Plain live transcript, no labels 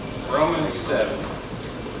Romans 7.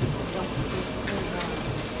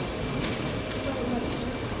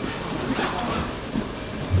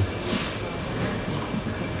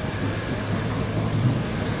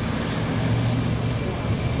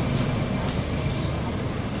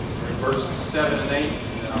 Verses 7 and 8,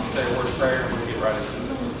 and then I'll say a word of prayer and we'll get right into it.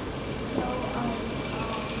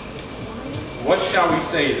 What shall we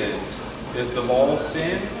say then? Is the law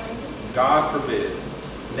sin? God forbid.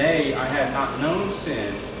 Nay, I had not known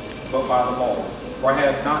sin, but by the law. For I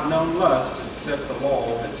had not known lust, except the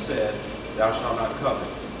law had said, Thou shalt not covet.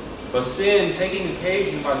 But sin, taking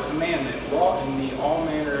occasion by the commandment, wrought in me all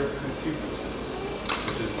manner of concupiscence,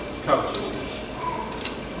 which is covetousness.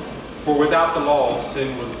 For without the law,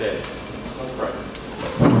 sin was dead. Let's pray.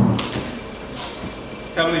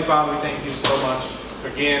 Heavenly Father, we thank you so much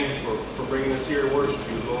again for bringing us here to worship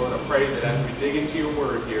you, Lord. I pray that as we dig into your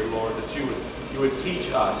word here, Lord, that you would teach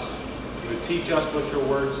us. You would teach us what your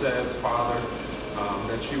word says, Father,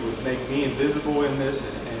 that you would make me invisible in this,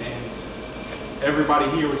 and everybody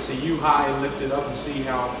here would see you high and lifted up and see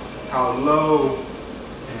how low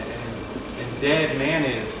and dead man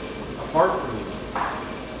is apart from you.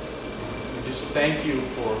 Just thank you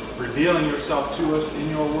for revealing yourself to us in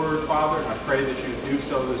your word, Father. And I pray that you do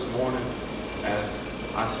so this morning as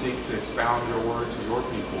I seek to expound your word to your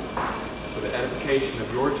people for the edification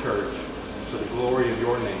of your church, for the glory of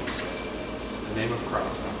your names. In the name of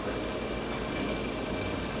Christ, I pray.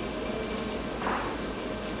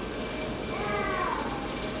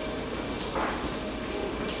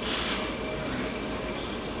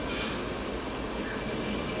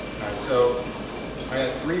 All right, so I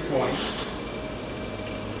had 3 points.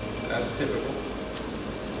 That's typical.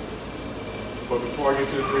 But before I get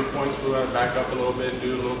to the 3 points, we're going to back up a little bit and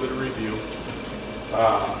do a little bit of review.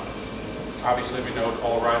 Obviously, we know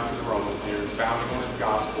Paul writing to the Romans here, expounding on his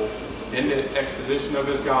gospel. In the exposition of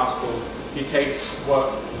his gospel, he takes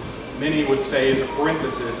what many would say is a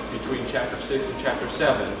parenthesis between chapter 6 and chapter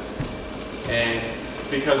 7. And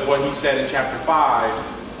because what he said in chapter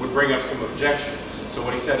 5 would bring up some objections. So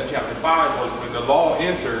what he said in chapter 5 was when the law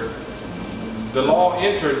entered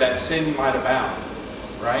that sin might abound,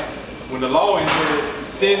 right? When the law entered,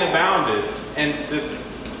 sin abounded. And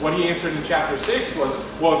what he answered in chapter 6 was,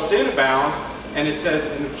 well, if sin abounds, and it says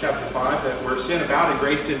in chapter 5 that where sin abounded,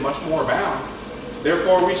 grace did much more abound.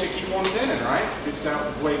 Therefore, we should keep on sinning, right? It's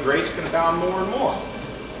that way grace can abound more and more.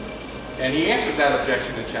 And he answers that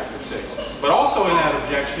objection in chapter 6. But also in that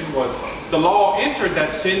objection was, the law entered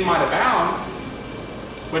that sin might abound.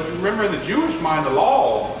 But remember, in the Jewish mind, the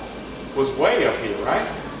law was way up here, right?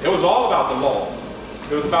 It was all about the law.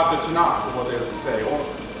 It was about the Tanakh, what they would say, or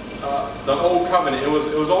the Old Covenant. It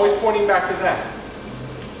was always pointing back to that,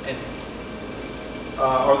 and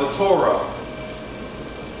or the Torah.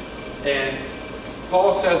 And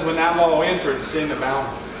Paul says, when that law entered, sin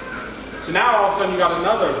abounded. So now all of a sudden you got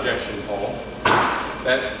another objection, Paul,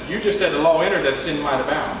 that you just said the law entered that sin might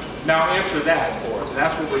abound. Now answer that for us, and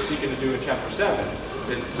that's what we're seeking to do in chapter 7.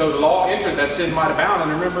 So the law entered that sin might abound.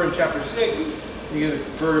 And remember in chapter 6, in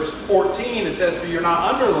verse 14, it says, for you're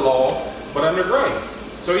not under the law, but under grace.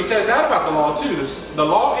 So he says that about the law too. The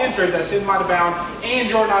law entered that sin might abound, and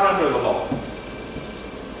you're not under the law.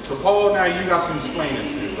 So Paul, now you got some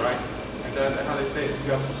explaining to do, right? And that's how they say it, you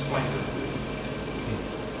got some explaining to do.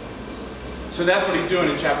 So that's what he's doing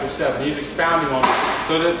in chapter 7. He's expounding on it.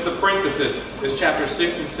 So that's the parenthesis, is chapter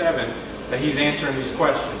 6 and 7, that he's answering these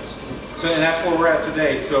questions. So, and that's where we're at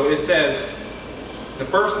today. So it says, the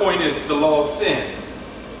first point is the law of sin.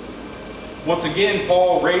 Once again,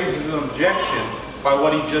 Paul raises an objection by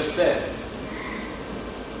what he just said.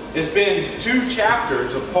 It's been 2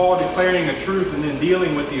 chapters of Paul declaring a truth and then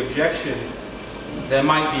dealing with the objection that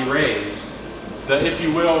might be raised. The, if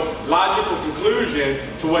you will, logical conclusion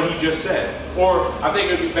to what he just said. Or I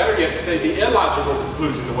think it would be better yet to say the illogical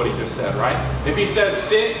conclusion to what he just said, right? If he says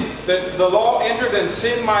sin, that the law entered and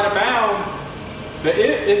sin might abound,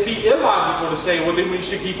 it'd be illogical to say, well, then we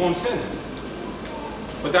should keep on sinning.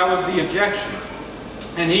 But that was the objection.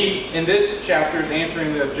 And he, in this chapter, is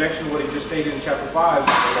answering the objection to what he just stated in chapter 5,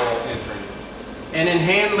 the law entering. And in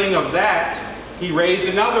handling of that, he raised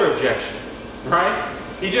another objection, right?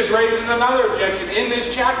 He just raises another objection in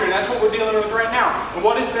this chapter, and that's what we're dealing with right now. And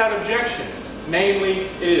what is that objection? Namely,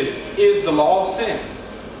 is the law sin?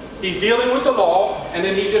 He's dealing with the law, and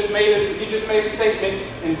then he just made a statement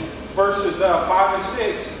in verses 5 and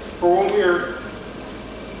 6. For when we are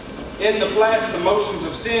in the flesh, the motions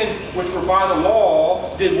of sin, which were by the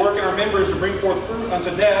law, did work in our members to bring forth fruit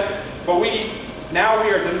unto death. But now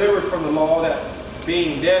we are delivered from the law, that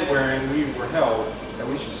being dead wherein we were held, that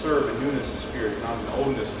we should serve in newness of spirit, not in the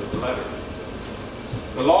oldness of the letter.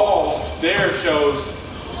 The law there shows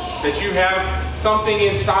that you have something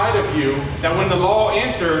inside of you that when the law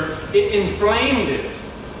entered, it inflamed it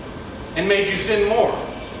and made you sin more.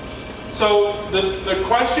 So the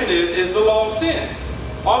question is the law sin?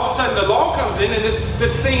 All of a sudden the law comes in and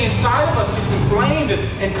this thing inside of us gets inflamed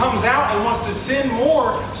and comes out and wants to sin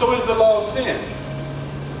more. So is the law sin?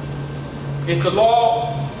 If the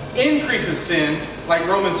law increases sin, like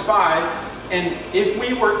Romans 5, and if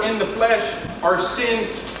we were in the flesh, our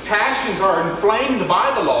sins, passions are inflamed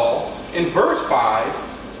by the law, in verse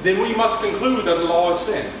 5, then we must conclude that the law is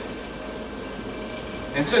sin.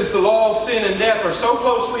 And since the law, sin, and death are so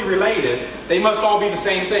closely related, they must all be the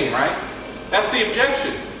same thing, right? That's the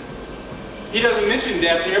objection. He doesn't mention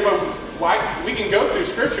death here, but we can go through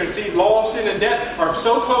Scripture and see law, sin, and death are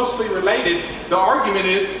so closely related. The argument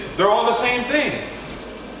is they're all the same thing.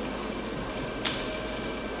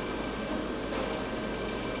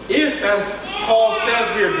 If, as Paul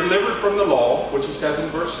says, we are delivered from the law, which he says in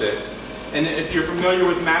verse 6, and if you're familiar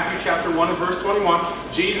with Matthew chapter 1 and verse 21,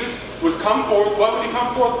 Jesus would come forth. What would he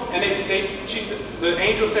come forth? And the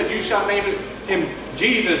angel said, you shall name him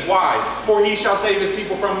Jesus. Why? For he shall save his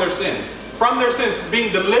people from their sins. From their sins,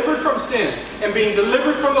 being delivered from sins and being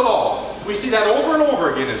delivered from the law. We see that over and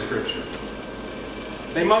over again in Scripture.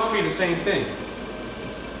 They must be the same thing.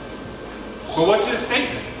 But what's his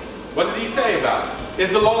statement? What does he say about it? Is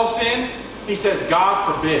the law sin? He says,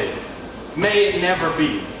 God forbid. May it never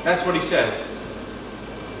be. That's what he says.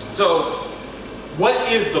 So, what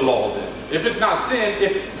is the law then? If it's not sin,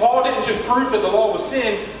 if Paul didn't just prove that the law was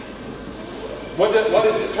sin, what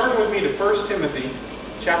is it? Turn with me to 1 Timothy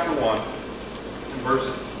chapter 1,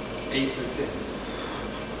 verses 8 through 10.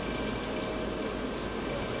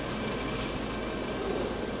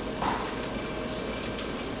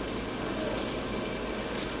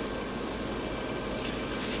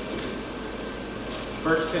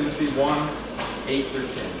 First Timothy 1, 8 through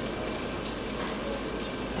 10.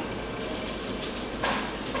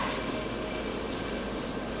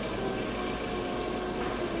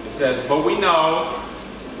 It says, but we know,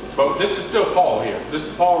 but this is still Paul here. This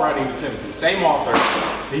is Paul writing to Timothy. Same author.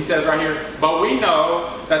 He says right here, but we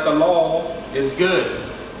know that the law is good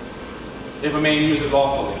if a man use it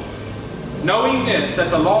lawfully. Knowing this, that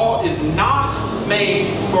the law is not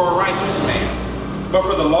made for a righteous man, but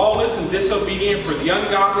for the lawless and disobedient, for the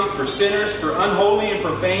ungodly, for sinners, for unholy and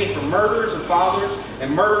profane, for murderers of fathers and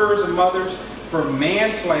murderers of mothers, for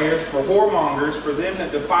manslayers, for whoremongers, for them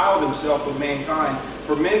that defile themselves with mankind,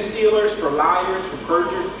 for men stealers, for liars, for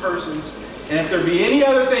perjurers, persons, and if there be any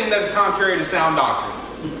other thing that is contrary to sound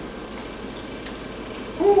doctrine.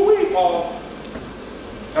 Ooh-wee, Paul.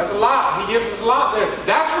 That's a lot. He gives us a lot there.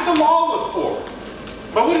 That's what the law was for.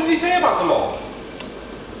 But what does he say about the law?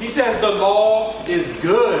 He says the law is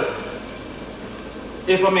good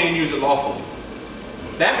if a man use it lawfully.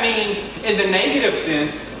 That means, in the negative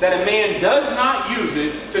sense, that a man does not use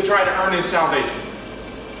it to try to earn his salvation.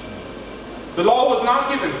 The law was not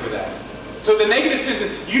given for that. So the negative sense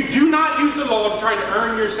is, you do not use the law to try to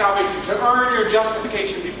earn your salvation, to earn your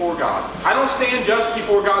justification before God. I don't stand just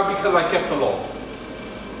before God because I kept the law.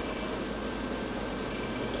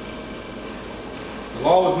 The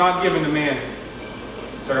law was not given to man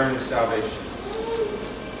to earn his salvation.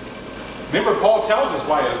 Remember, Paul tells us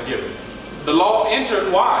why it was given. The law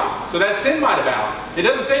entered, why? So that sin might abound. It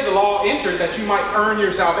doesn't say the law entered that you might earn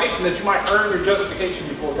your salvation, that you might earn your justification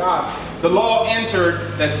before God. The law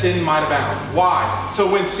entered that sin might abound. Why? So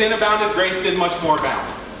when sin abounded, grace did much more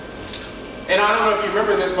abound. And I don't know if you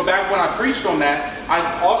remember this, but back when I preached on that,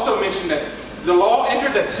 I also mentioned that the law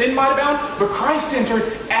entered that sin might abound, but Christ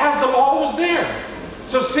entered as the law was there.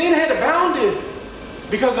 So sin had abounded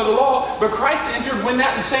because of the law, but Christ entered when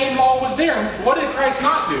that same law was there. What did Christ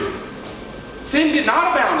not do? Sin did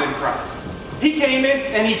not abound in Christ. He came in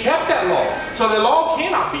and he kept that law. So the law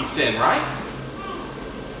cannot be sin, right?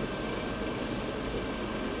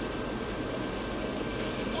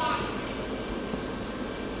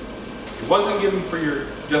 It wasn't given for your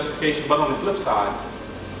justification, but on the flip side,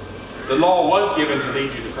 the law was given to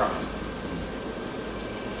lead you to Christ.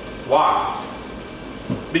 Why?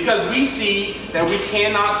 Because we see that we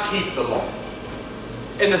cannot keep the law.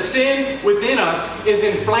 And the sin within us is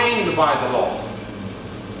inflamed by the law.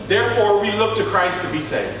 Therefore, we look to Christ to be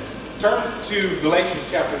saved. Turn to Galatians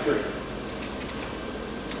chapter 3.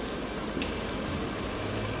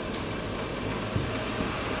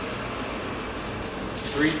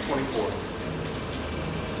 3:24.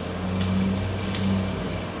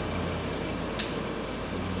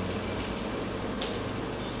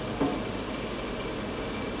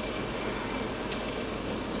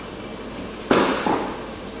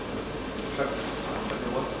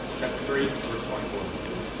 3, verse 24.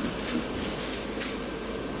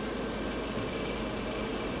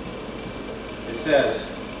 It says,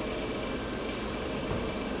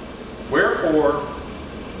 "Wherefore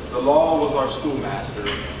the law was our schoolmaster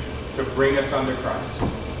to bring us under Christ,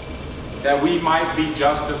 that we might be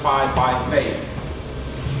justified by faith.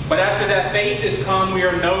 But after that faith is come, we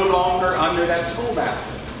are no longer under that schoolmaster."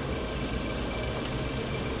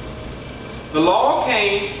 The law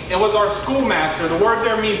came and was our schoolmaster. The word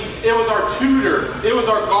there means it was our tutor, it was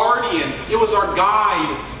our guardian, it was our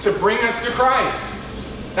guide to bring us to Christ.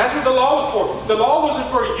 That's what the law was for. The law wasn't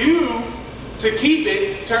for you to keep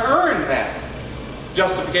it, to earn that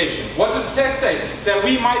justification. What does the text say? That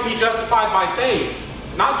we might be justified by faith,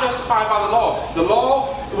 not justified by the law. The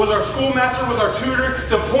law was our schoolmaster, was our tutor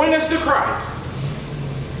to point us to Christ.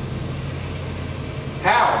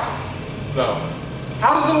 How, though?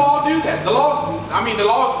 How does the law do that? The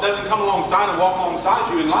law doesn't come alongside and walk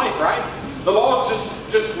alongside you in life, right? The law is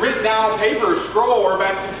just written down on paper, or scroll, or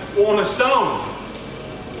back on a stone.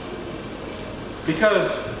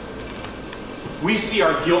 Because we see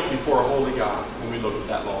our guilt before a holy God when we look at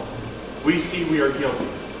that law. We see we are guilty.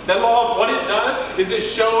 That law, what it does is it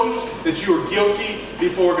shows that you are guilty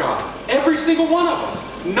before God. Every single one of us.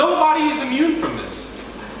 Nobody is immune from this.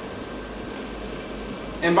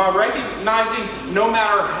 And by recognizing no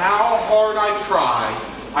matter how hard I try,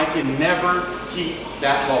 I can never keep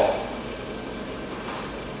that law.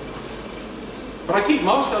 But I keep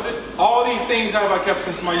most of it. All these things have I kept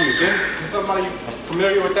since my youth. Is somebody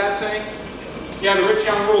familiar with that saying? Yeah, the rich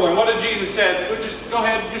young ruler. And what did Jesus say? Well, just go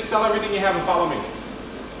ahead, just sell everything you have and follow me.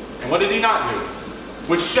 And what did he not do?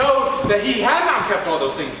 Which showed that he had not kept all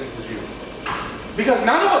those things since his youth. Because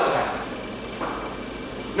none of us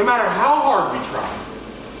have. No matter how hard we try.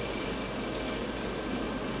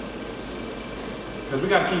 Because we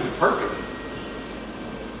got to keep it perfect.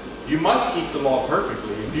 You must keep the law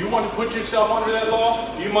perfectly. If you want to put yourself under that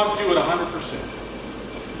law, you must do it 100%.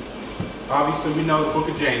 Obviously, we know the book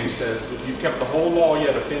of James says, if you kept the whole law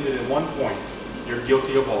yet offended in one point, you're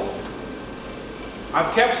guilty of all.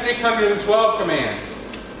 I've kept 612 commands.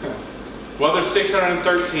 Well, there's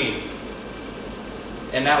 613.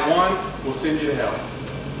 And that one will send you to hell.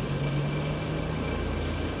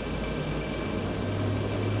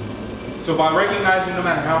 So by recognizing no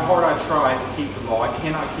matter how hard I try to keep the law, I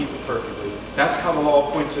cannot keep it perfectly. That's how the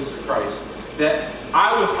law points us to Christ. That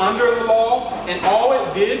I was under the law, and all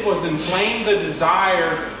it did was inflame the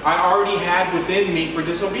desire I already had within me for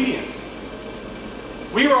disobedience.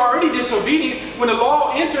 We were already disobedient. When the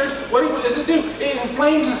law enters, what does it do? It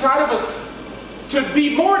inflames inside of us to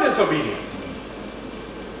be more disobedient.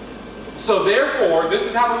 So therefore, this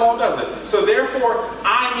is how the law does it. So therefore,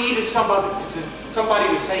 I needed somebody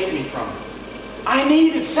to save me from it. I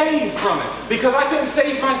needed saved from it because I couldn't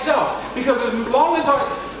save myself. Because as long as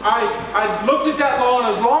I looked at that law,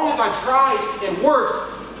 and as long as I tried and worked,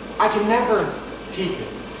 I could never keep it.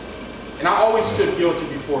 And I always stood guilty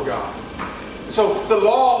before God. So the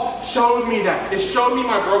law showed me that. It showed me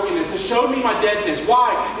my brokenness. It showed me my deadness.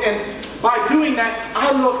 Why? And by doing that,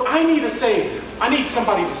 I need a Savior. I need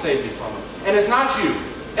somebody to save me from it. And it's not you.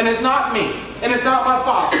 And it's not me. And it's not my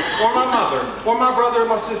father or my mother or my brother or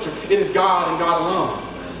my sister. It is God and God alone.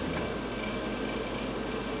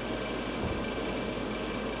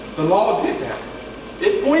 The law did that.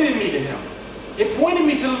 It pointed me to Him. It pointed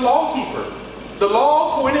me to the lawkeeper. The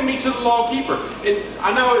law pointed me to the lawkeeper.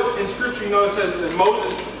 I know in Scripture, you know, it says that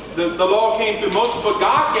Moses, the law came through Moses, but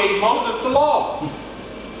God gave Moses the law.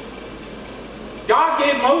 God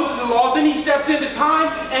gave Moses the law, then He stepped into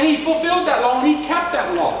time and He fulfilled that law and He kept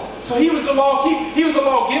that law. So He was the lawkeeper. He was the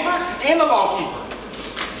lawgiver and the lawkeeper.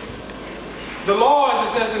 The law, as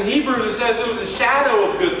it says in Hebrews, it says it was a shadow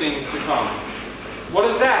of good things to come. What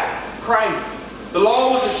is that? Christ. The law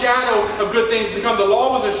was a shadow of good things to come. The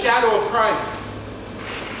law was a shadow of Christ.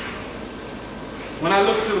 When I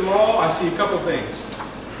look to the law, I see a couple things.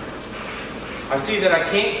 I see that I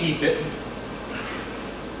can't keep it.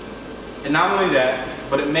 And not only that,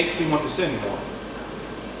 but it makes me want to sin more.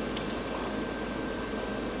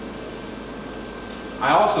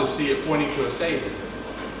 I also see it pointing to a Savior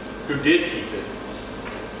who did keep it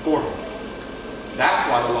for me. That's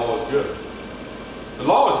why the law is good. The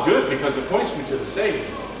law is good because it points me to the Savior.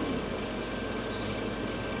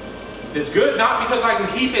 It's good not because I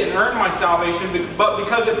can keep it and earn my salvation, but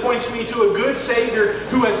because it points me to a good Savior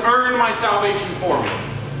who has earned my salvation for me.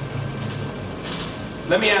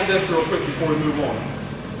 Let me add this real quick before we move on.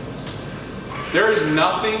 There is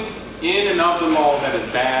nothing in and of the law that is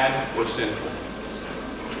bad or sinful.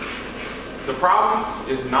 The problem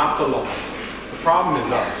is not the law. The problem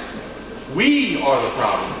is us. We are the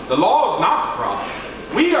problem. The law is not the problem.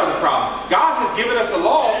 We are the problem. God has given us a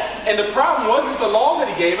law, and the problem wasn't the law that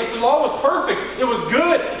He gave us. The law was perfect. It was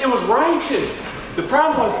good. It was righteous. The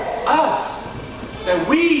problem was us. That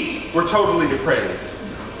we were totally depraved.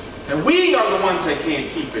 And we are the ones that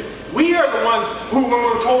can't keep it. We are the ones who, when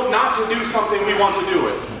we're told not to do something, we want to do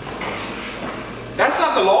it. That's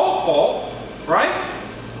not the law's fault, right?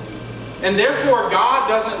 And therefore, God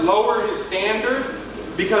doesn't lower His standard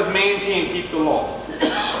because man can't keep the law.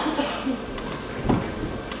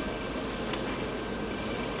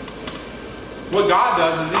 What God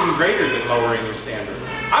does is even greater than lowering His standard.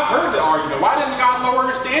 I've heard the argument, why doesn't God lower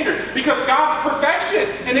His standard? Because God's perfection,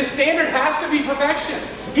 and His standard has to be perfection.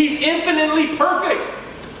 He's infinitely perfect.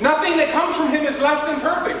 Nothing that comes from Him is less than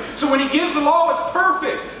perfect. So when He gives the law, it's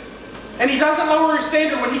perfect. And He doesn't lower His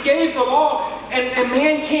standard. When He gave the law, and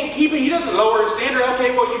man can't keep it, He doesn't lower His standard.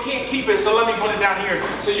 Okay, well, you can't keep it, so let me put it down here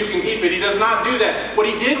so you can keep it. He does not do that. What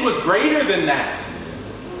He did was greater than that.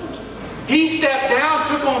 He stepped down,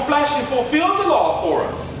 took on flesh, and fulfilled the law for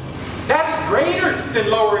us. That is greater than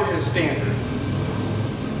lowering His standard.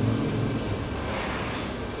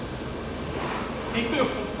 He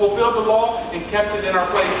fulfilled the law and kept it in our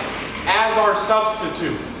place as our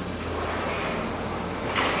substitute.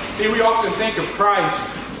 See, we often think of Christ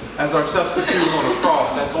as our substitute on the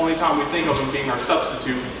cross. That's the only time we think of Him being our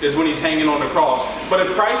substitute, is when He's hanging on the cross. But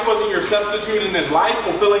if Christ wasn't your substitute in His life,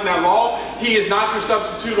 fulfilling that law, He is not your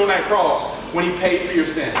substitute on that cross when He paid for your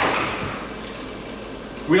sin.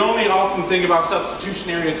 We only often think about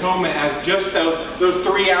substitutionary atonement as just those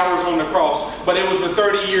 3 hours on the cross, but it was the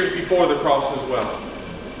 30 years before the cross as well.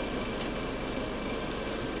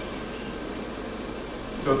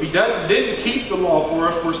 So if He didn't keep the law for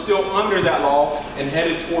us, we're still under that law and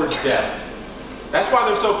headed towards death. That's why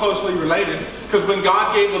they're so closely related. Because when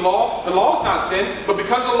God gave the law is not sin, but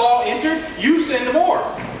because the law entered, you sinned more.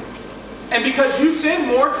 And because you sinned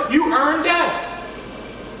more, you earn death.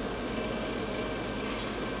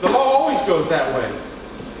 The law always goes that way.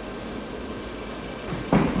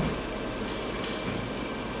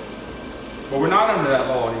 But we're not under that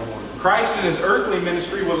law anymore. Christ in His earthly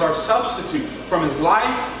ministry was our substitute. From His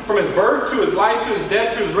life, from His birth to His life, to His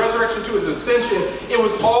death, to His resurrection, to His ascension. It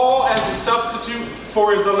was all as a substitute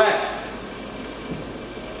for His elect.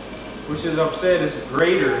 Which, as I've said, is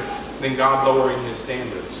greater than God lowering His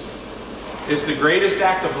standards. It's the greatest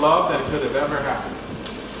act of love that could have ever happened.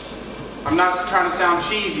 I'm not trying to sound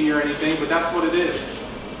cheesy or anything, but that's what it is.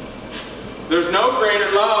 There's no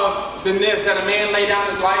greater love than this, that a man lay down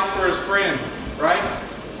his life for his friend, right?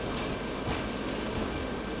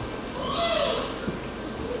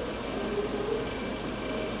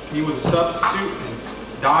 He was a substitute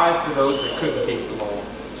and died for those that couldn't keep the law.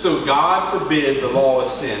 So God forbid the law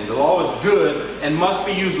is sin. The law is good and must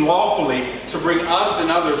be used lawfully to bring us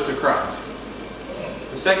and others to Christ.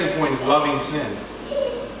 The second point is loving sin.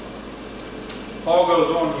 Paul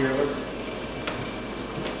goes on here. Let's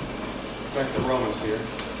back to Romans here.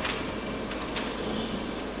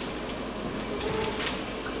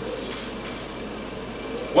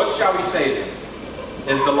 What shall we say then?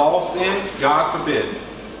 Is the law sin? God forbid.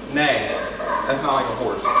 Nay, that's not like a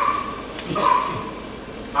horse.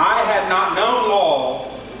 I had not known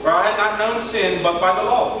law, or I had not known sin, but by the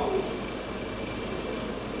law.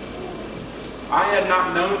 I had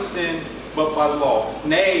not known sin, but by the law.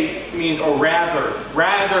 Nay means, or rather,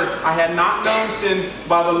 I had not known sin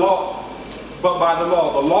by the law, but by the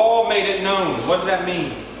law. The law made it known. What does that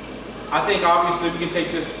mean? I think obviously we can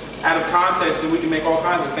take this out of context and we can make all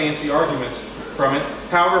kinds of fancy arguments from it.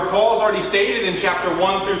 However, Paul's already stated in chapter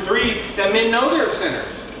 1 through 3 that men know they're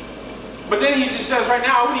sinners. But then he just says right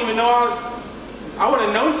now, I wouldn't even know I would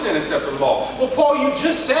have known sin except for the law. Well, Paul, you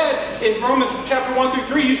just said in Romans chapter 1 through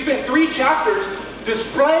 3, you spent 3 chapters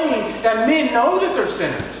displaying that men know that they're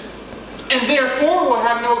sinners. And therefore will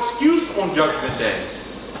have no excuse on Judgment Day.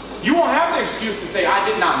 You won't have the excuse to say, I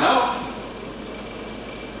did not know.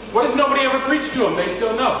 What if nobody ever preached to them? They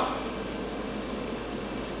still know.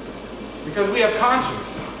 Because we have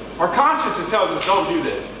conscience. Our conscience tells us, don't do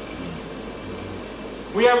this.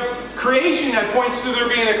 We have creation that points to there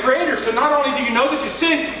being a creator. So not only do you know that you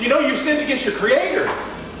sin, you know you've sinned against your creator.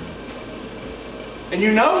 And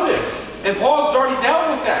you know this. And Paul's already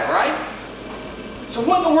dealt with that, right? So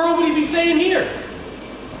what in the world would he be saying here?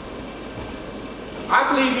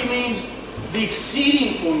 I believe he means the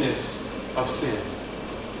exceeding fullness of sin.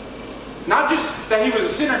 Not just that he was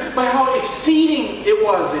a sinner, but how exceeding it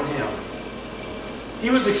was in him. He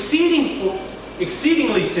was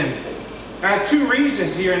exceedingly sinful. I have 2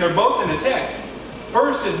 reasons here, and they're both in the text.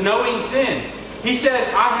 First is knowing sin. He says,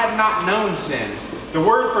 I had not known sin. The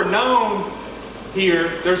word for known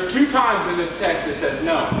here, there's 2 times in this text it says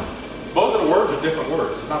known. Both of the words are different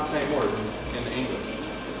words. It's not the same word in English.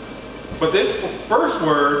 But this first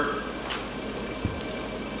word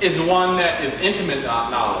is one that is intimate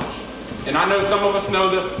knowledge. And I know some of us know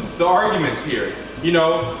the arguments here. You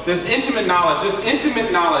know, this intimate knowledge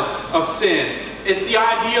of sin. It's the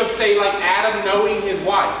idea of, say, like Adam knowing his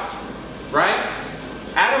wife. Right?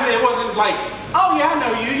 Adam, it wasn't like, oh yeah, I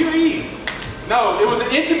know you, you're Eve. No, it was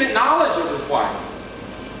an intimate knowledge of his wife.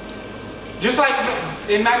 Just like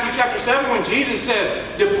in Matthew chapter 7 when Jesus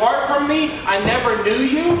said, depart from me, I never knew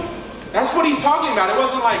you. That's what he's talking about. It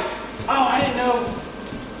wasn't like, oh, I didn't know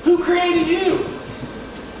who created you.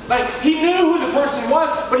 Like, he knew who the person was,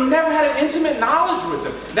 but he never had an intimate knowledge with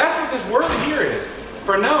them. That's what this word here is,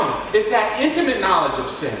 for known. It's that intimate knowledge of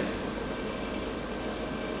sin.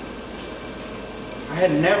 I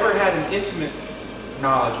had never had an intimate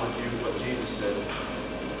knowledge with you, what Jesus said.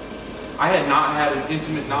 I had not had an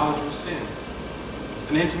intimate knowledge with sin.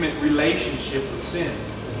 An intimate relationship with sin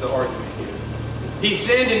is the argument here. He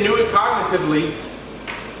sinned and knew it cognitively,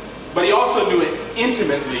 but he also knew it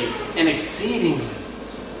intimately and exceedingly.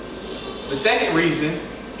 The second reason,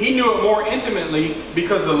 he knew it more intimately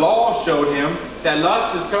because the law showed him that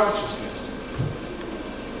lust is consciousness.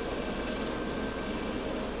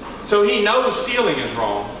 So he knows stealing is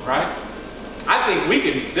wrong, right? I think we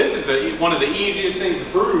can, this is one of the easiest things to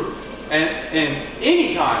prove. And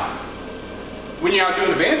any time when you're out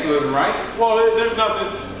doing evangelism, right? Well, there's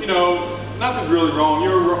nothing, you know, nothing's really wrong.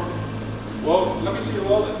 You're wrong. Well, let me see your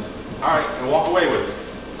wallet. All right, and walk away with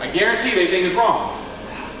it. I guarantee they think it's wrong.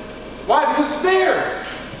 Why? Because it's theirs.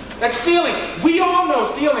 That's stealing. We all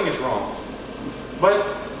know stealing is wrong.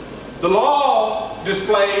 But the law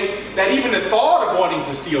displays that even the thought of wanting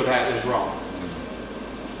to steal that is wrong.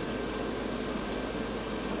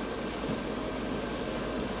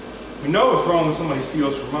 We know it's wrong when somebody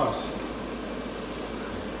steals from us.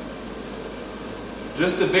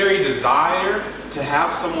 Just the very desire to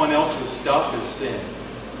have someone else's stuff is sin.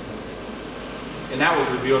 And that was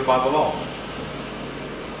revealed by the law.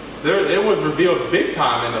 It was revealed big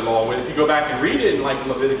time in the law. If you go back and read it in like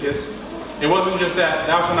Leviticus, it wasn't just that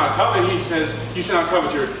thou shalt not covet. He says you shall not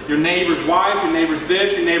covet your neighbor's wife, your neighbor's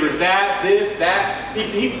this, your neighbor's that, this, that.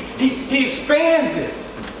 He expands it.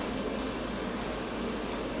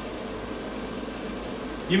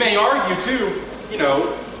 You may argue too, you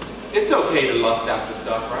know, it's okay to lust after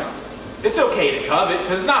stuff, right? It's okay to covet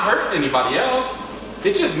because it's not hurting anybody else.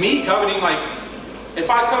 It's just me coveting. Like, if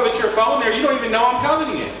I covet your phone there, you don't even know I'm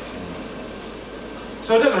coveting it.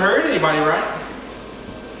 So it doesn't hurt anybody, right?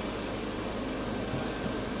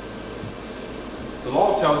 The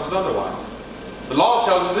law tells us otherwise. The law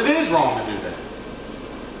tells us it is wrong to do that.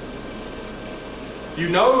 You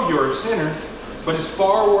know you're a sinner, but it's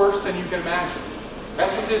far worse than you can imagine.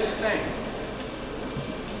 That's what this is saying.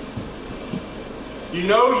 You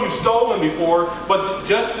know you've stolen before, but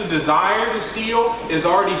just the desire to steal is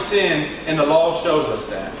already sin, and the law shows us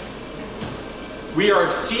that. We are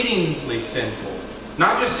exceedingly sinful.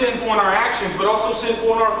 Not just sinful in our actions, but also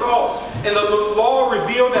sinful in our thoughts. And the law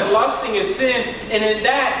revealed that lusting is sin, and in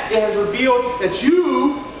that it has revealed that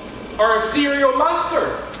you are a serial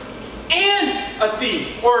luster and a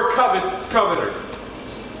thief or a coveter.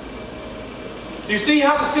 Do you see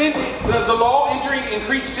how the law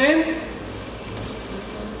increased sin?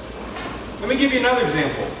 Let me give you another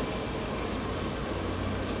example.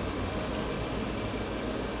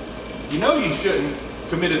 You know you shouldn't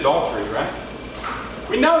commit adultery, right?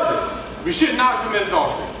 We know this. We should not commit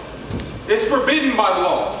adultery. It's forbidden by the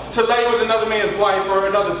law to lay with another man's wife or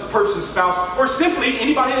another person's spouse, or simply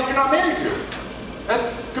anybody that you're not married to.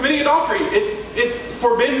 That's committing adultery. It's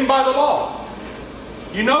forbidden by the law.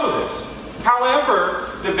 You know this.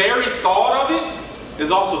 However, the very thought of it is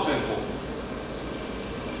also sinful.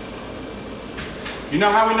 You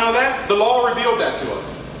know how we know that? The law revealed that to us.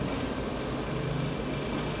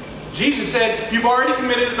 Jesus said, you've already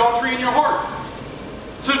committed adultery in your heart.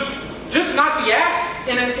 So, just not the act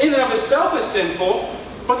in and of itself is sinful,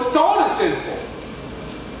 but the thought is sinful.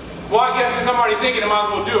 Well, I guess since I'm already thinking, I might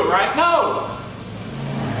as well do it, right? No!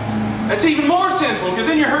 That's even more sinful, because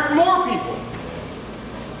then you're hurting more people.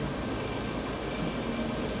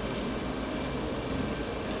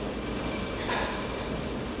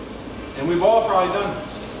 And we've all probably done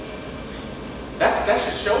this. That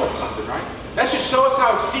should show us something, right? That should show us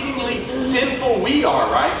how exceedingly sinful we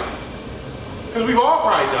are, right? Because we've all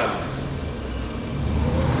probably done this.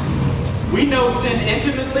 We know sin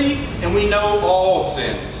intimately, and we know all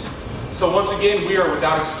sins. So once again, we are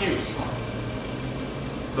without excuse.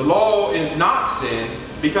 The law is not sin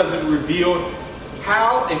because it revealed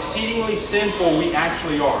how exceedingly sinful we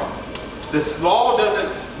actually are. This law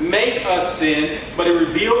doesn't make us sin, but it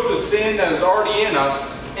reveals the sin that is already in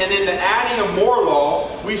us. And in the adding of more law,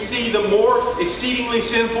 we see the more exceedingly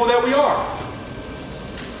sinful that we are.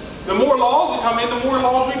 The more laws that come in, the more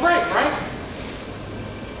laws we break, right?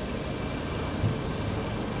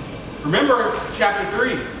 Remember chapter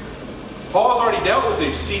 3. Paul's already dealt with the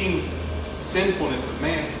exceeding sinfulness of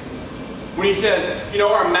man. When he says,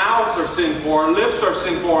 our mouths are sinful, our lips are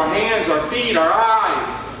sinful, our hands, our feet, our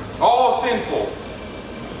eyes, all sinful.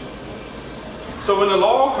 So when the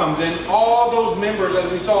law comes in, all those members,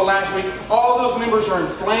 as we saw last week, all those members are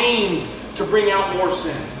inflamed to bring out more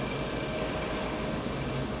sin.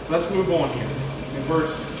 Let's move on here. In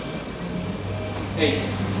verse 8.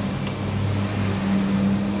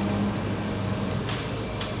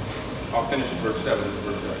 I'll finish in verse 7 and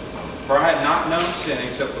verse 8. For I had not known sin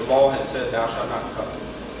except the law had said, thou shalt not covet.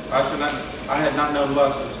 I had not known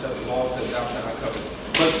lust except the law said, thou shalt not covet.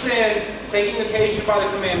 But sin, taking occasion by the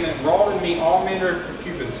commandment, wrought in me all manner of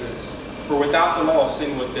concupiscence. For without the law,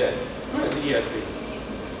 sin was dead. Who has the ESV?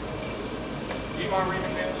 Do you mind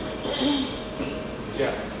reading that?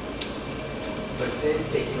 Yeah. But sin,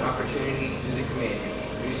 taking opportunity through the commandment,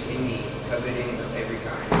 produced in me coveting of every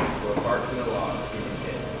kind. For apart from the law, sin is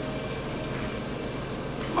dead.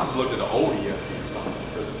 I must have looked at the old ESV or something.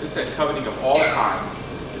 It said coveting of all kinds.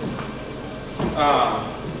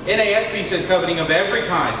 NASB said coveting of every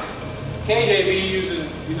kind. KJV uses,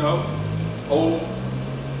 old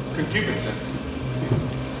concupiscence.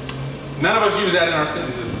 None of us use that in our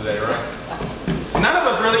sentences today, right? None of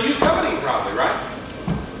us really use coveting probably, right?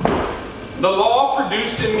 The law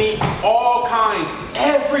produced in me all kinds,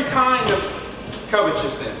 every kind of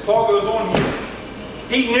covetousness. Paul goes on here.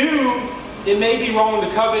 He knew it may be wrong to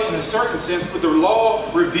covet in a certain sense, but the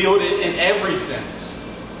law revealed it in every sense.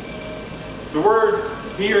 The word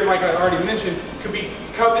here, like I already mentioned, could be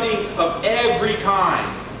coveting of every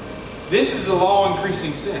kind. This is the law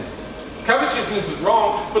increasing sin. Covetousness is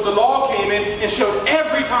wrong, but the law came in and showed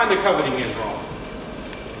every kind of coveting is wrong.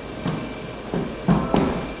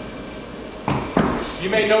 You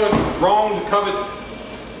may know it's wrong to covet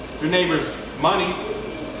your neighbor's money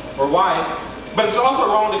or wife, but it's also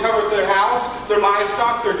wrong to covet their house, their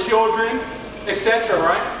livestock, their children, etc.,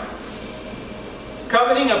 right?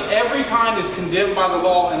 Coveting of every kind is condemned by the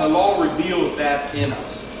law, and the law reveals that in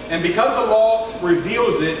us. And because the law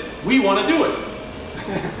reveals it, we want to do it.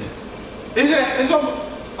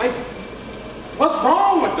 What's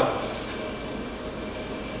wrong with us?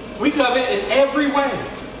 We covet in every way.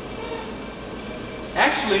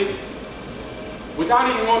 Actually, without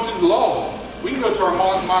even going to the law, we can go to our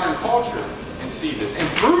modern culture and see this and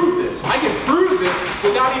prove this. I can prove this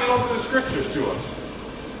without even opening the scriptures to us.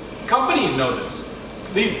 Companies know this.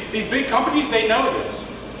 These big companies, they know this.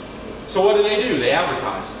 So what do? They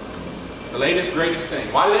advertise. The latest, greatest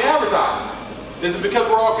thing. Why do they advertise? Is it because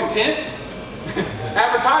we're all content?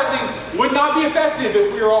 Advertising would not be effective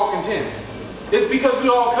if we were all content. It's because we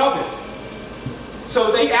all covet.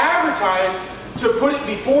 So they advertise to put it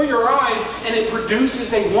before your eyes, and it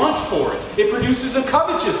produces a want for it. It produces a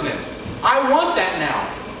covetousness. I want that now.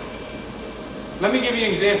 Let me give you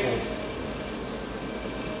an example.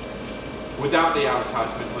 Without the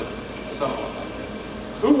advertisement, but somewhat like that.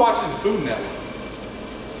 Who watches the Food Network?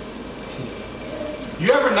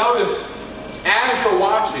 You ever notice, as you're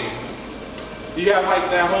watching, you have like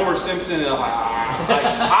that Homer Simpson and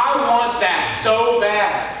I want that so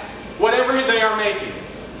bad. Whatever they are making.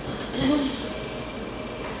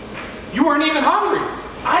 You weren't even hungry.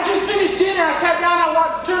 I just finished dinner. I sat down,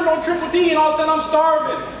 I turned on Triple D, and all of a sudden I'm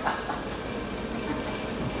starving.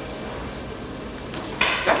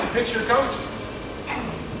 That's a picture of covetousness.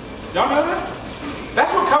 Y'all know that?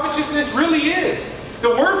 That's what covetousness really is. The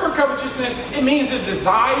word for covetousness, it means a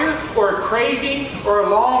desire or a craving or a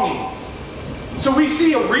longing. So we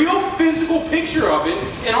see a real physical picture of it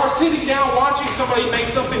in our sitting down watching somebody make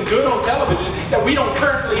something good on television that we don't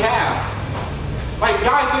currently have. Like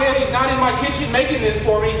Guy Fieri's not in my kitchen making this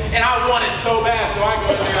for me, and I want it so bad, so I go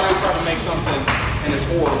in there and I try to make something, and it's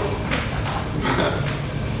horrible.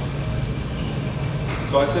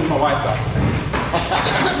 So I send my wife back.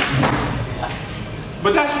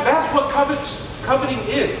 But that's what coveting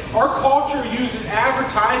is. Our culture uses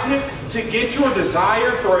advertisement to get your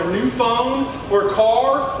desire for a new phone or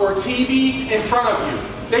car or TV in front of you.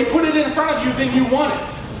 They put it in front of you, then you want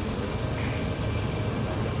it.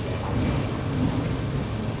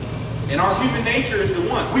 And our human nature is to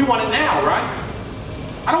want. We want it now, right?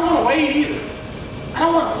 I don't want to wait either. I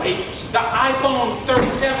don't want to wait. The iPhone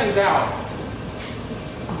 37's out.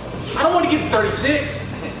 I don't want to get the 36.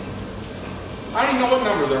 I don't even know what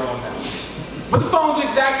number they're on now. But the phone's the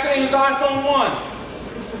exact same as the iPhone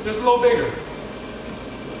 1. Just a little bigger.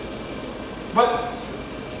 But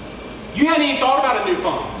you hadn't even thought about a new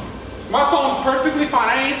phone. My phone's perfectly fine.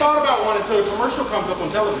 I ain't even thought about one until a commercial comes up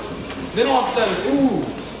on television. Then all of a sudden, ooh,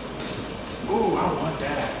 I want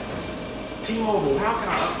that. T-Mobile, how can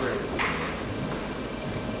I upgrade?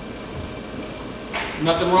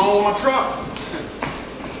 Nothing wrong with my truck.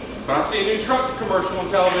 But I see a new truck commercial on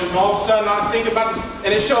television, and all of a sudden I think about this,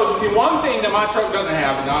 and it shows me one thing that my truck doesn't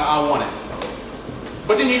have, and I want it.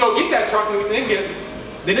 But then you go get that truck, and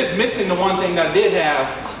then it's missing the one thing that I did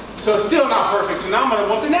have, so it's still not perfect, so now I'm going to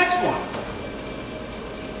want the next one.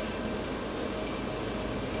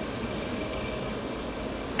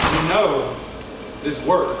 We know this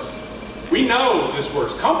works. We know this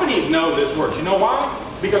works. Companies know this works. You know why?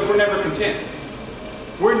 Because we're never content.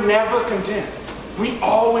 We're never content. We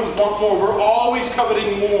always want more. We're always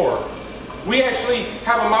coveting more. We actually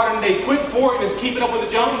have a modern day quip for it, and it's keeping up with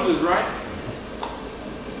the Joneses, right?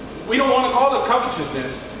 We don't want to call it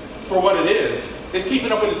covetousness for what it is. It's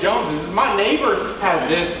keeping up with the Joneses. My neighbor has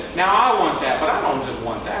this, now I want that, but I don't just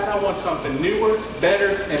want that. I want something newer,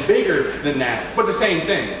 better, and bigger than that, but the same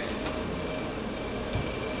thing.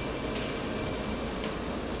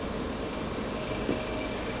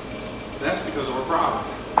 That's because of our problem.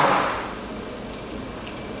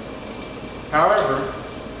 However,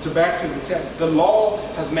 back to the text, the law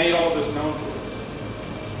has made all this known to us.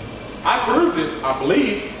 I proved it, I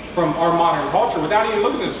believe, from our modern culture without even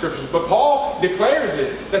looking at the scriptures. But Paul declares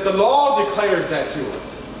it, that the law declares that to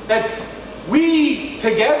us. That we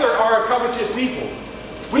together are a covetous people.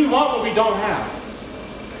 We want what we don't have.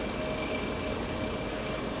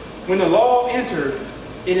 When the law entered,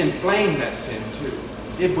 it inflamed that sin too.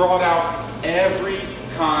 It brought out every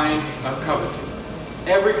kind of coveting.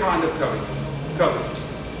 Every kind of coveting.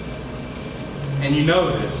 And you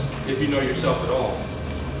know this, if you know yourself at all.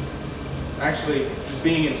 Actually, just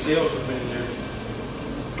being in sales for many years,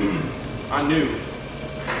 I knew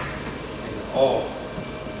all,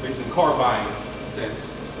 at least in car buying sense,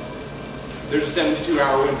 there's a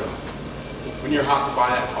 72-hour window when you're hot to buy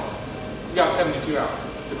that car. You got 72 hours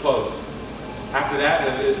to close. After that,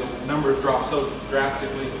 the numbers drop so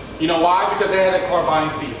drastically. You know why? Because they had that car buying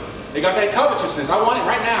fever. They got that covetousness. I want it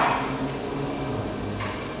right now.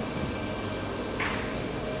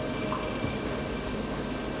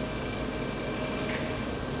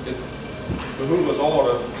 It behooves us all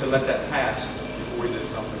to let that pass before we do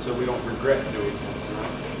something, so we don't regret doing something,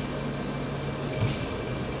 right?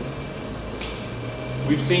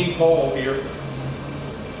 We've seen Paul here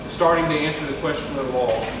starting to answer the question of the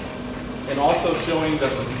law, and also showing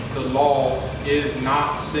that the law is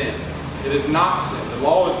not sin. It is not sin. The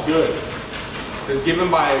law is good. It is given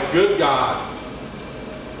by a good God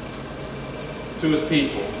to His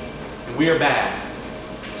people. And we are bad.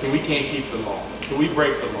 So we can't keep the law. So we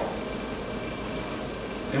break the law.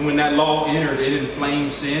 And when that law entered, it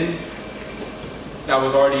inflamed sin that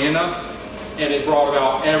was already in us. And it brought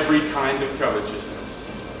about every kind of covetousness.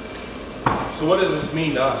 So what does this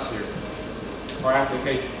mean to us here? Our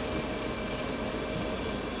application.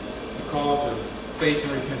 The call to faith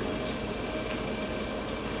and repentance.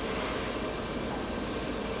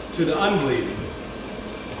 To the unbelieving,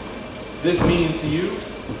 this means to you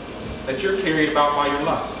that you're carried about by your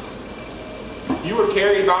lust. You are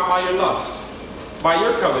carried about by your lust, by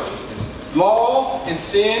your covetousness. Law and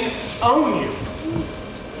sin own you.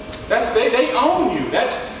 They own you.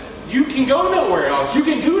 You can go nowhere else. You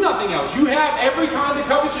can do nothing else. You have every kind of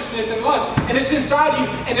covetousness and lust, and it's inside you,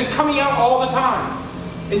 and it's coming out all the time.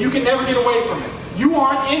 And you can never get away from it. You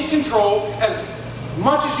aren't in control as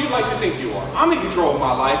much as you'd like to think you are. I'm in control of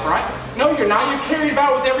my life, right? No, you're not. You're carried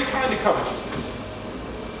about with every kind of covetousness.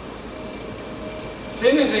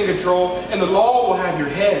 Sin is in control, and the law will have your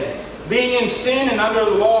head. Being in sin and under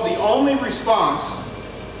the law, the only response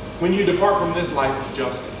when you depart from this life is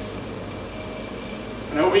justice.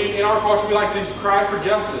 I know in our culture we like to just cry for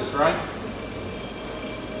justice, right?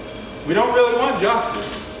 We don't really want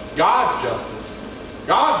justice. God's justice.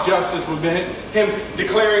 God's justice would be Him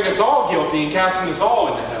declaring us all guilty and casting us all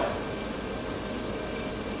into hell.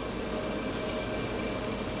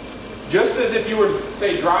 Just as if you were to,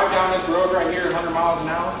 say, drive down this road right here at 100 miles an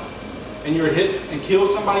hour, and you were hit and killed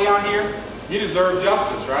somebody out here, you deserve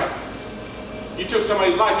justice, right? You took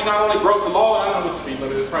somebody's life. You not only broke the law, I don't know what the speed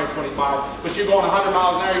limit is, probably 25, but you're going 100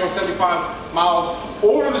 miles an hour, you're going 75 miles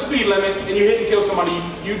over the speed limit, and you hit and kill somebody,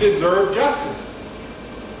 you deserve justice.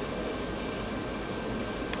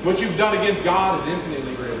 What you've done against God is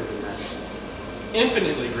infinitely greater than that.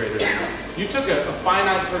 Infinitely greater than that. You took a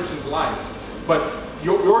finite person's life, but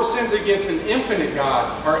your sins against an infinite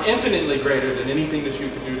God are infinitely greater than anything that you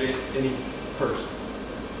can do to any person.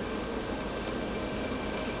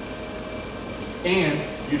 And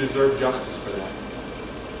you deserve justice for that.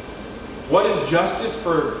 What is justice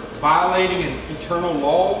for violating an eternal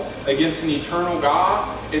law against an eternal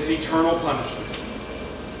God? It's eternal punishment.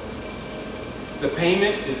 The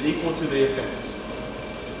payment is equal to the offense.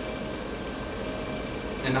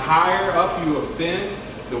 And the higher up you offend,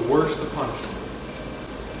 the worse the punishment.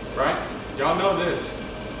 Right? Y'all know this.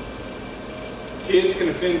 Kids can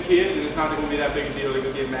offend kids, and it's not going to be that big a deal. They're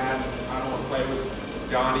going to get mad. I don't want to play with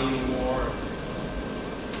Johnny anymore.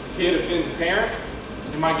 A kid offends a parent,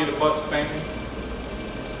 you might get a butt spanking.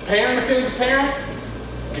 Parent offends a parent,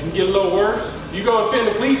 it can get a little worse. You go offend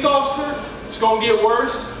a police officer, it's going to get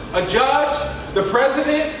worse. A judge, the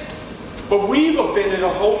president. But we've offended a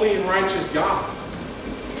holy and righteous God.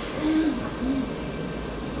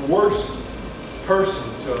 The worst person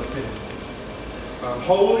to offend. A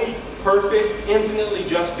holy, perfect, infinitely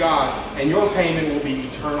just God, and your payment will be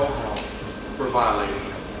eternal hell for violating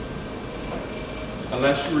Him.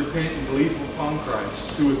 Unless you repent and believe upon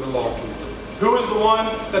Christ, who is the law keeper. Who is the one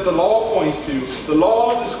that the law points to? The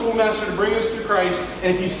law is the schoolmaster to bring us to Christ.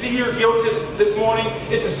 And if you see your guilt this morning,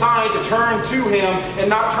 it's a sign to turn to Him and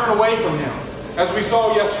not turn away from Him. As we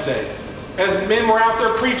saw yesterday. As men were out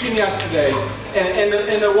there preaching yesterday.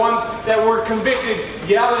 And the ones that were convicted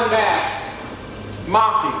yelling back,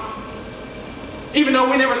 mocking. Even though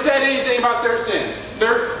we never said anything about their sin.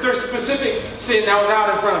 Their specific sin that was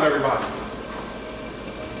out in front of everybody.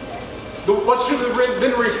 What should have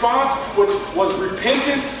been the response? Which was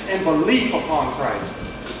repentance and belief upon Christ.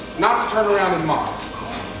 Not to turn around and mock.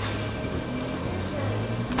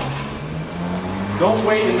 Don't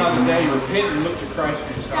wait another day. Repent and look to Christ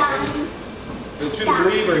for your salvation. And to the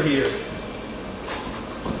believer here.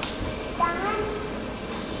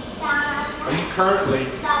 Are you currently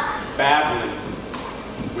battling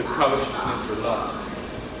with covetousness or lust?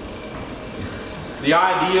 The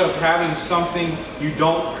idea of having something you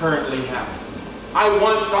don't currently have. I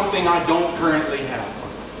want something I don't currently have.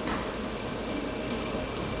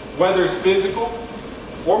 Whether it's physical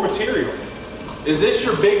or material. Is this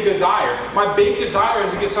your big desire? My big desire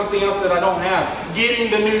is to get something else that I don't have.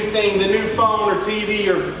 Getting the new thing, the new phone or TV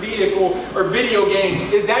or vehicle or video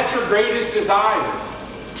game. Is that your greatest desire?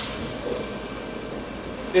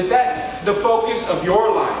 Is that the focus of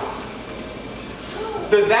your life?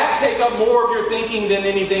 Does that take up more of your thinking than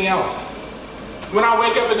anything else? When I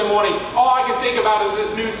wake up in the morning, all I can think about is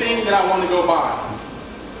this new thing that I want to go buy.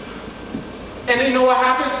 And then you know what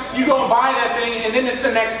happens? You go and buy that thing, and then it's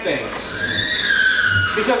the next thing.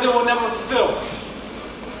 Because it will never fulfill.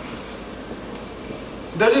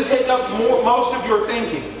 Does it take up most of your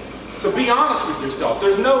thinking? So be honest with yourself.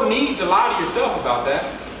 There's no need to lie to yourself about that.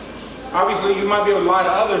 Obviously, you might be able to lie to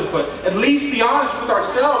others, but at least be honest with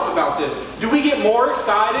ourselves about this. Do we get more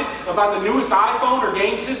excited about the newest iPhone or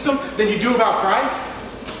game system than you do about Christ?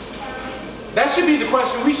 That should be the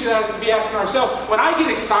question we should be asking ourselves. When I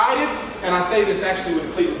get excited, and I say this actually with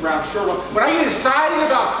a Cleveland Brown shirt on, when I get excited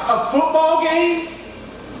about a football game,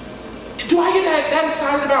 do I get that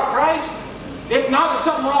excited about Christ? If not, there's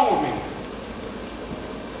something wrong with me.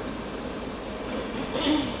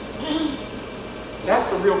 That's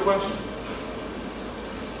the real question.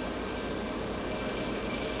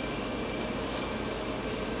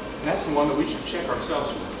 And that's the one that we should check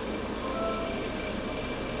ourselves with.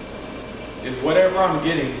 Is whatever I'm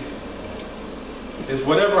getting, is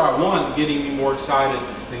whatever I want getting me more excited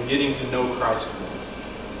than getting to know Christ more?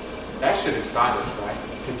 That should excite us, right?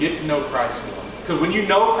 To get to know Christ more. Because when you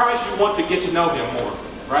know Christ, you want to get to know Him more,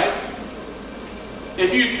 right?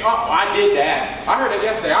 If you, I did that. I heard it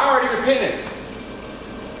yesterday. I already repented.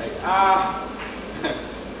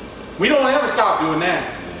 We don't ever stop doing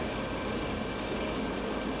that.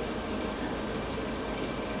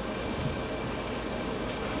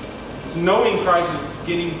 Knowing Christ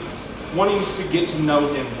is wanting to get to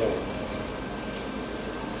know Him more.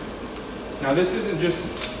 Now this isn't just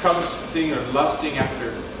coveting or lusting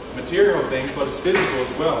after material things, but it's physical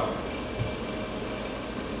as well.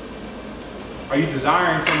 Are you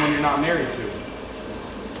desiring someone you're not married to?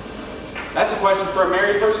 That's a question for a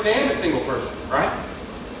married person and a single person, right?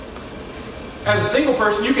 As a single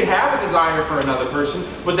person, you can have a desire for another person,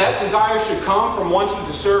 but that desire should come from wanting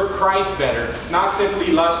to serve Christ better, not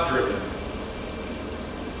simply lust-driven.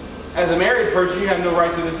 As a married person, you have no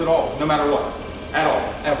right to this at all, no matter what. At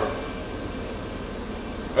all, ever.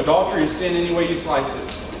 Adultery is sin any way you slice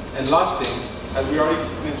it. And lusting, as we already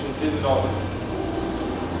mentioned, is adultery.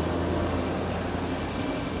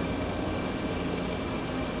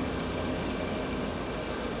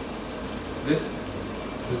 This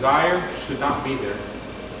desire should not be there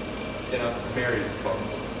in us married folks.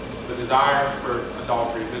 The desire for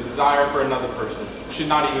adultery, the desire for another person should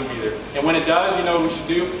not even be there. And when it does, you know what we should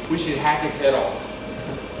do? We should hack its head off.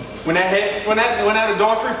 When that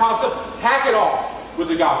adultery pops up, hack it off with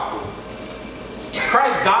the gospel.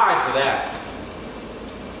 Christ died for that.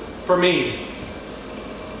 For me.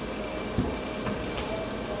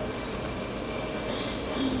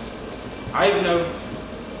 I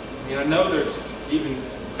know there's even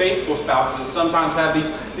faithful spouses that sometimes have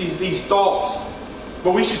these thoughts.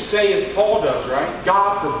 But we should say as Paul does, right?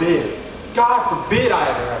 God forbid. God forbid I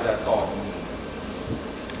ever have that thought.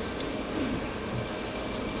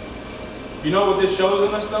 You know what this shows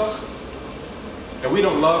in us, though? That we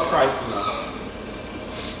don't love Christ enough.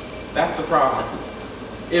 That's the problem.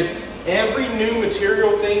 If every new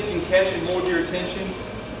material thing can catch and hold your attention,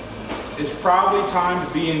 it's probably time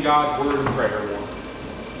to be in God's Word and prayer more.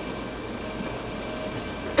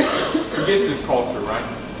 Forget this culture, right?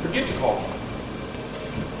 Forget the culture.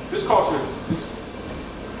 This culture,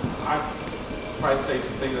 I probably say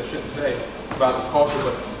some things I shouldn't say about this culture,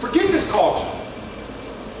 but forget this culture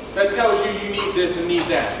that tells you you need this and need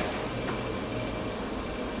that.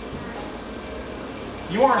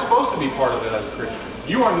 You aren't supposed to be part of it as a Christian.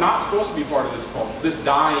 You are not supposed to be part of this culture, this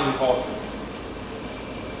dying culture.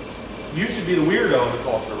 You should be the weirdo in the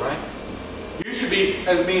culture, right? You should be,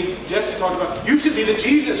 as me and Jesse talked about, you should be the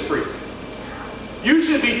Jesus freak. You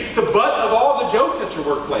should be the butt of all the jokes at your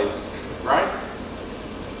workplace, right?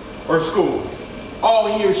 Or school. All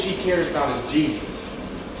he or she cares about is Jesus.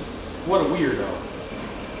 What a weirdo.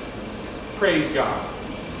 Praise God.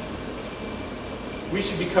 We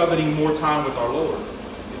should be coveting more time with our Lord.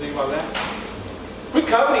 You think about that? Quit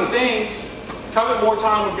coveting things. Covet more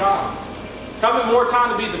time with God. Covet more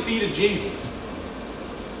time to be at the feet of Jesus.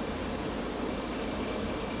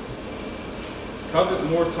 Covet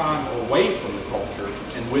more time away from the culture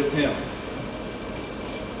and with Him.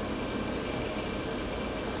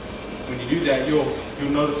 When you do that, you'll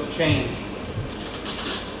notice a change.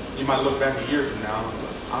 You might look back a year from now and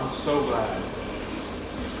say, I'm so glad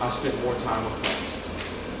I spent more time with Christ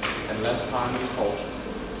and less time in the culture.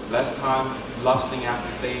 Less time lusting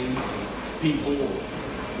after things, people,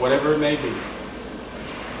 whatever it may be.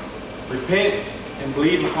 Repent and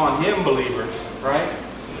believe upon Him, believers, right?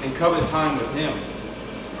 And covet time with Him.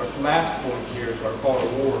 Our last point here is our call to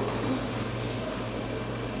war.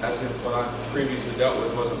 As if what I previously dealt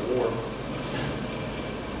with wasn't war.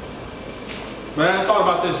 But I thought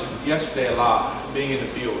about this yesterday a lot, being in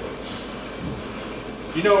the field.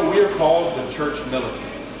 You know, we are called the church militant.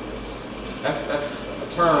 That's a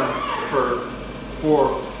term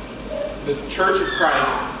for the church of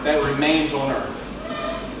Christ that remains on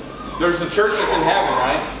earth. There's the church that's in heaven,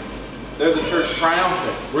 right? They're the church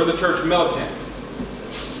triumphant. We're the church militant.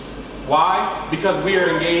 Why? Because we are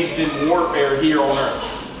engaged in warfare here on earth.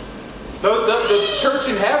 The church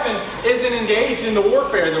in heaven isn't engaged in the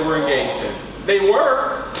warfare that we're engaged in. They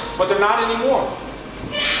were, but they're not anymore.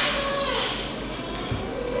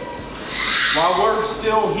 While we're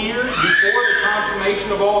still here before the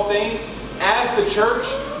consummation of all things, as the church,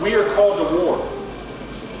 we are called to war.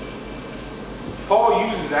 Paul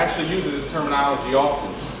actually uses this terminology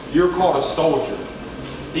often. You're called a soldier.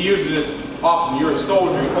 He uses it often. You're a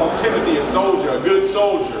soldier. He calls Timothy a soldier, a good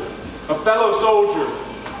soldier, a fellow soldier.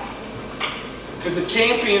 It's a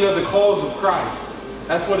champion of the cause of Christ.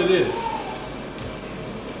 That's what it is.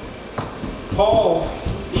 Paul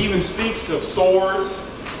even speaks of swords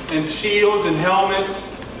and shields and helmets,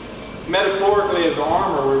 metaphorically as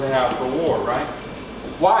armor we have for war, right?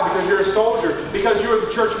 Why? Because you're a soldier. Because you're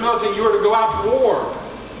the church militant, you are to go out to war.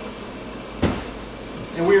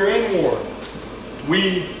 And we are in war.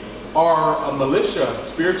 We are a militia,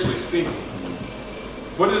 spiritually speaking.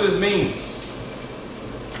 What does this mean?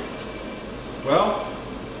 Well,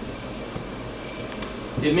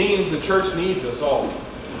 it means the church needs us all.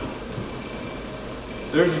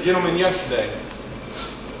 There's a gentleman yesterday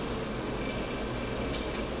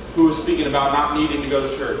who was speaking about not needing to go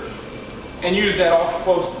to church. And used that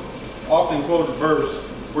often quoted verse,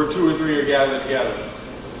 where 2 or 3 are gathered together.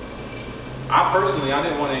 I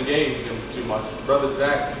didn't want to engage him too much. Brother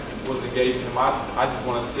Zach was engaging him. I just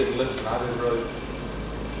wanted to sit and listen. I didn't really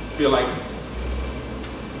feel like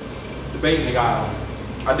debating the guy on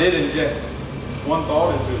it. I did inject one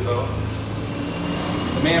thought into it, though.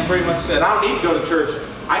 The man pretty much said, I don't need to go to church.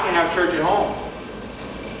 I can have church at home.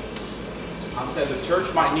 I said, the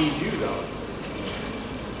church might need you, though.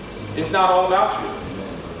 It's not all about you.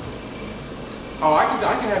 Oh, I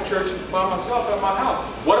can have church by myself at my house.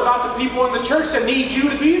 What about the people in the church that need you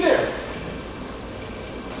to be there?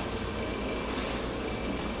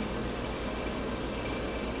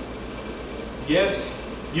 gifts,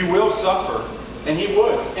 you will suffer. And he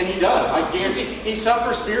would. And he does. I guarantee. He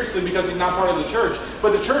suffers spiritually because he's not part of the church.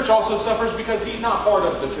 But the church also suffers because he's not part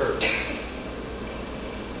of the church.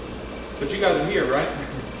 But you guys are here, right?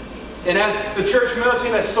 And as the church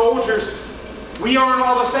militant, as soldiers, we aren't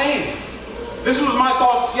all the same. This was my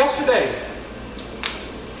thoughts yesterday.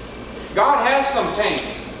 God has some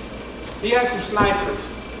tanks. He has some snipers.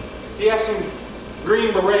 He has some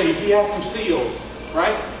Green Berets. He has some SEALs.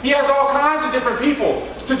 Right? He has all kinds of different people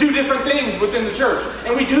to do different things within the church.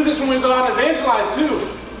 And we do this when we go out and evangelize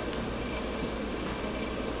too.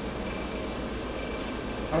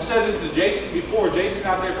 I've said this to Jason before. Jason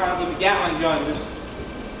out there kind of with the Gatling gun just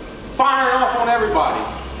firing off on everybody.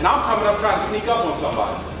 And I'm coming up trying to sneak up on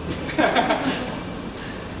somebody.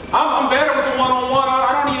 I'm better with the one-on-one.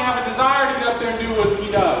 I don't even have a desire to get up there and do what he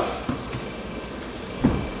does.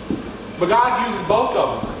 But God uses both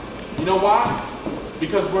of them. You know why?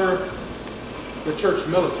 Because we're the church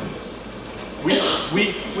militant.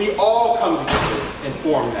 We all come together and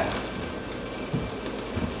form that.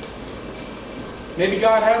 Maybe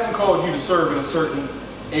God hasn't called you to serve in a certain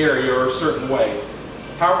area or a certain way.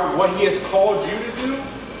 However, what He has called you to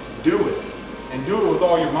do it. And do it with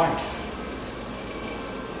all your might.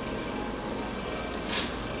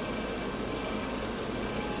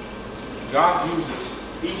 God uses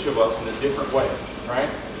each of us in a different way, right?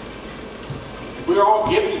 If we were all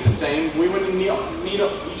gifted the same, we wouldn't need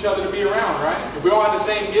each other to be around, right? If we all had the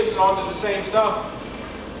same gifts and all did the same stuff.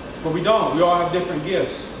 But we don't. We all have different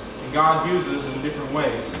gifts. And God uses us in different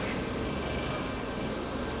ways.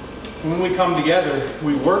 When we come together,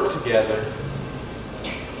 we work together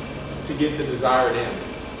to get the desired end.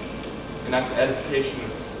 And that's the edification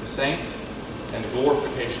of the saints and the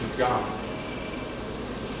glorification of God.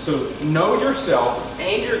 So know yourself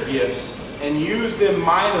and your gifts and use them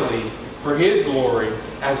mightily for His glory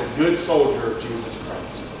as a good soldier of Jesus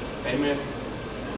Christ. Amen.